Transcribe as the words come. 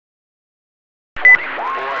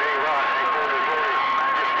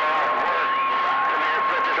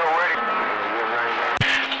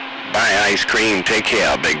ice cream. Take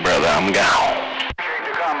care, big brother. I'm gone.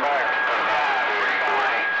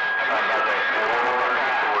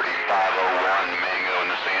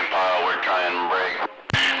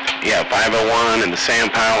 Yeah, 501 in the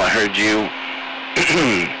sand pile. I heard you.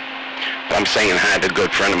 But I'm saying hi to a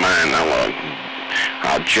good friend of mine.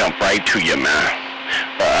 I'll jump right to you, man.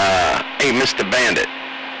 Hey, Mr. Bandit.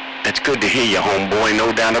 It's good to hear you, homeboy.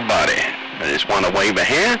 No doubt about it. I just want to wave a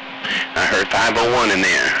hand. I heard 501 in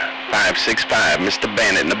there. 565, Mr.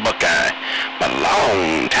 Bandit in the Buckeye. My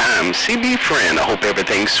long time CB friend. I hope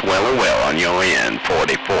everything's swelling well on your end.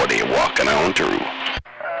 4040, walking on through.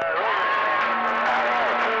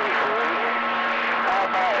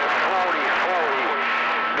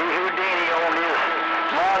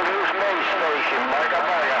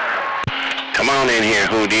 Come on in here,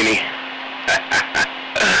 Houdini.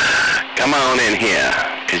 Come on in here,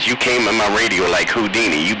 because you came in my radio like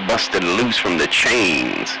Houdini. You busted loose from the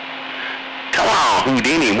chains. Come on,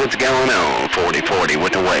 Houdini, what's going on? 4040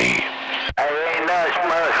 with the wave. Hey, ain't nice,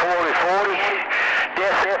 man, 4040.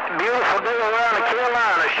 Just a beautiful day around the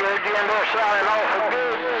Carolina. Sure, you in there signing off for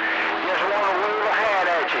good. Just want to wave a hat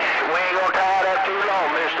at you. We ain't going to tie it up too long,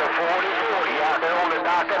 Mr. 4040, out there on the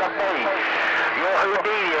dock of the bay. You're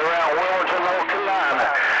Houdini around Wilmington, North Carolina,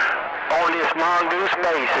 on this mongoose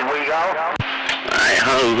basin. We go. Alright,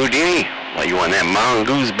 Houdini. Well, you on that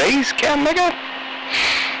mongoose base, Cambiga?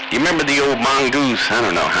 You remember the old mongoose? I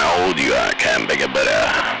don't know how old you are, Cambiga, but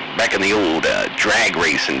back in the old drag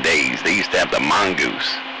racing days, they used to have the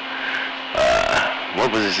mongoose.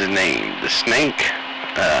 What was his name? The snake?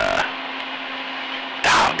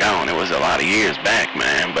 Doggone, it was a lot of years back,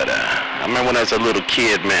 man. But I remember when I was a little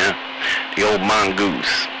kid, man. The old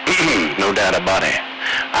mongoose. No doubt about it.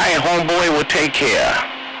 Alright, homeboy, will take care.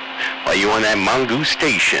 While you on that mongoose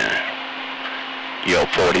station. Yo,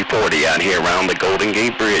 4040 out here around the Golden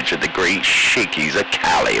Gate Bridge of the Great Shakies of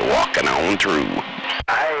Cali, walking on through.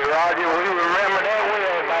 Hey, Roger, we remember that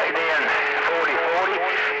well back then, 4040.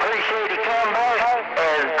 Appreciate you coming back,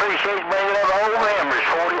 and appreciate bringing up old memories,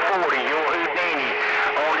 4040. You're Houdini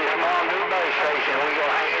on this mongoose base station. We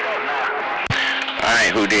gonna hang it up now.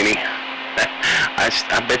 Alright, Houdini. I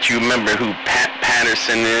bet you remember who Pat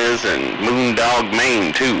Patterson is and Moondog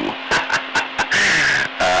Maine too.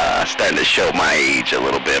 Starting to show my age a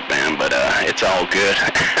little bit, man, but it's all good.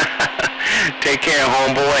 Take care,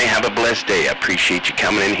 homeboy. Have a blessed day. I appreciate you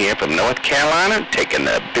coming in here from North Carolina, taking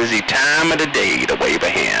the busy time of the day to wave a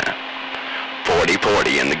hand.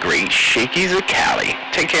 4040 in the Great Shakies of Cali.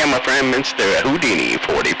 Take care, my friend, Mr. Houdini.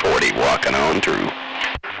 4040 walking on through.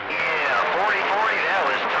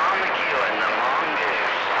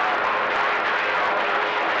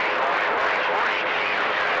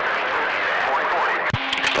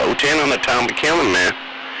 On the Tom McKillen, man.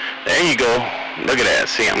 There you go. Look at that.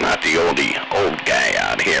 See, I'm not the old guy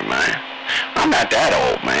out here, man. I'm not that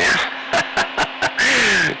old, man.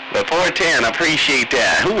 But 410, I appreciate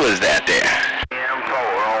that. Who was that there? M4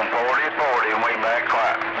 on 4040 and we back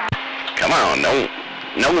quiet. Come on, no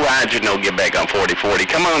Roger, no get back on 4040.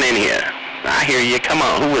 Come on in here. I hear you. Come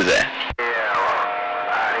on. Who was that?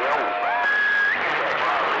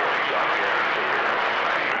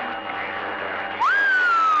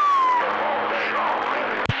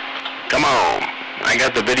 Come on, I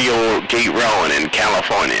got the video gate rolling in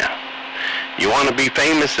California. You want to be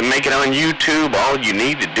famous and make it on YouTube, all you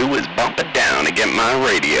need to do is bump it down to get my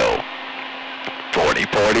radio.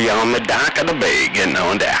 4040 on the dock of the bay, getting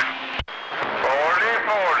on down.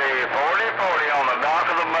 4040 on the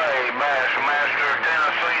dock of the bay, bassMaster,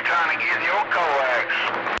 Tennessee, trying to get your coax.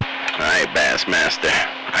 Alright, bassMaster,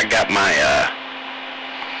 I got my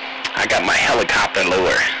helicopter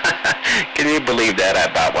lure. Can you believe that?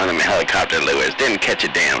 I bought one of them helicopter lures. Didn't catch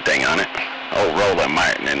a damn thing on it. Old Roland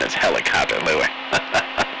Martin and his helicopter lure.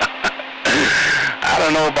 I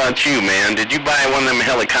don't know about you, man. Did you buy one of them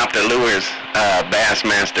helicopter lures,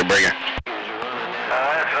 bassMaster Brigger?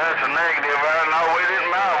 That's a negative. No, we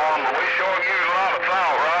didn't buy one, but we sure used a lot of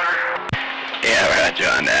thought, Roger. Yeah,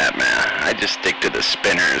 Roger on that, man. I just stick to the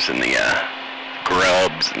spinners and the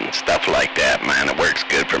grubs and stuff like that, man. It works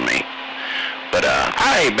good for me. But,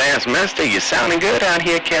 hi, bassMaster, you sounding good out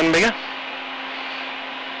here, Kenbiga?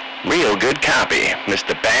 Real good copy.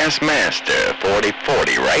 Mr. bassMaster,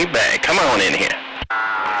 4040, right back. Come on in here.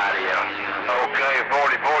 Yeah. Okay,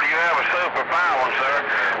 4040, you have a super fine one, sir.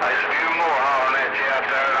 There's a few more hollering at you out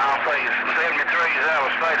there, and I'll say 73's out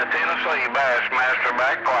of state of Tennessee, bassMaster,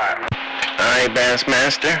 back quiet. All right,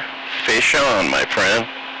 bassMaster, fish on, my friend.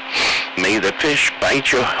 May the fish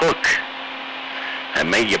bite your hook. And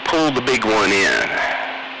may you pull the big one in.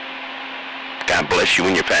 God bless you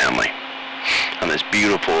and your family. on this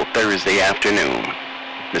beautiful Thursday afternoon.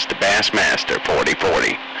 Mr. Bassmaster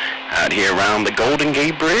 4040 out here around the Golden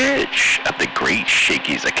Gate Bridge of the Great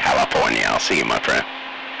Shakey's of California. I'll see you, my friend.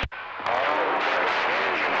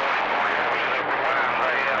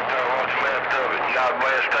 God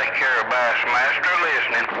bless. Take care of bassMaster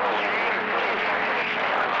listening.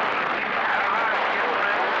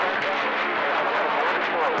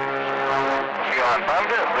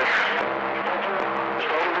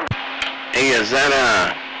 Hey, is that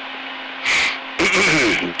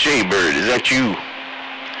J-Bird, is that you?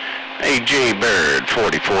 Hey, J-Bird,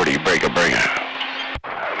 4040, breaker.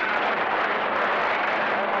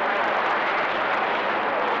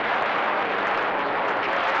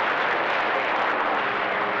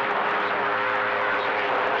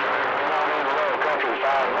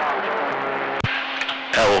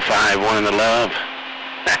 L51 in the love.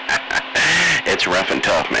 It's rough and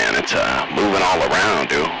tough, man. It's moving all around,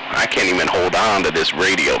 dude. I can't even hold on to this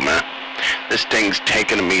radio, man. This thing's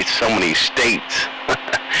taken me so many states.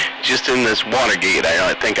 Just in this Watergate,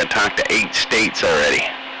 I think I talked to 8 states already.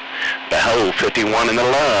 Behold, 51 in the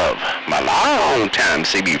love. My long-time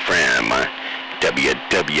CB friend, my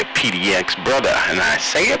WWPDX brother, and I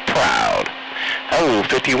say it proud. Oh,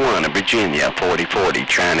 51 in Virginia, 4040,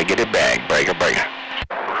 trying to get it back, breaker.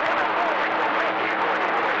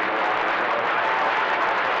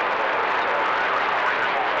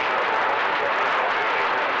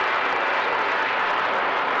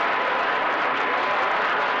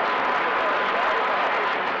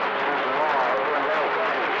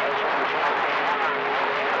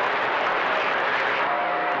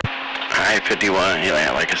 I-51,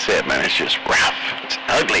 yeah, like I said, man, it's just rough. It's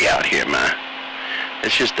ugly out here, man.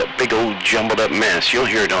 It's just a big old jumbled up mess. You'll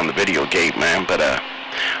hear it on the video gate, man. But, all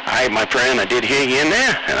right, my friend, I did hear you in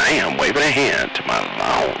there, and I am waving a hand to my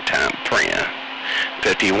long-time friend.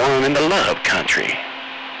 51 in the love country.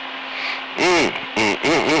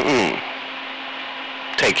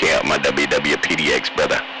 Take care of my WWPDX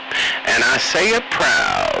brother. And I say it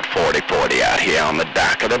proud, 4040 out here on the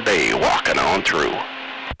dock of the bay, walking on through.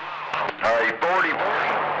 Hey, 40.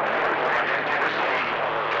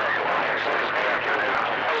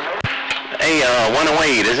 Hey,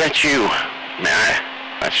 108, is that you? Man,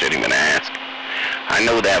 I shouldn't even ask. I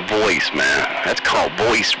know that voice, man. That's called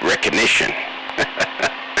voice recognition.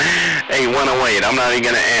 Hey, 108, I'm not even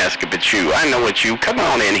going to ask if it's you. I know it's you. Come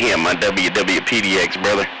on in here, my WWPDX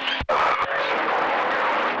brother.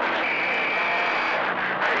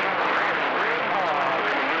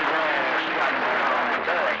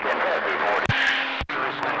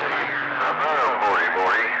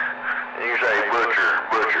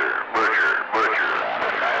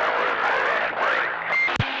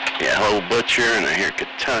 Yeah, hello, Butcher, and I hear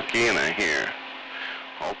Kentucky, and I hear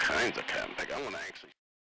all kinds of kind of things. I want to actually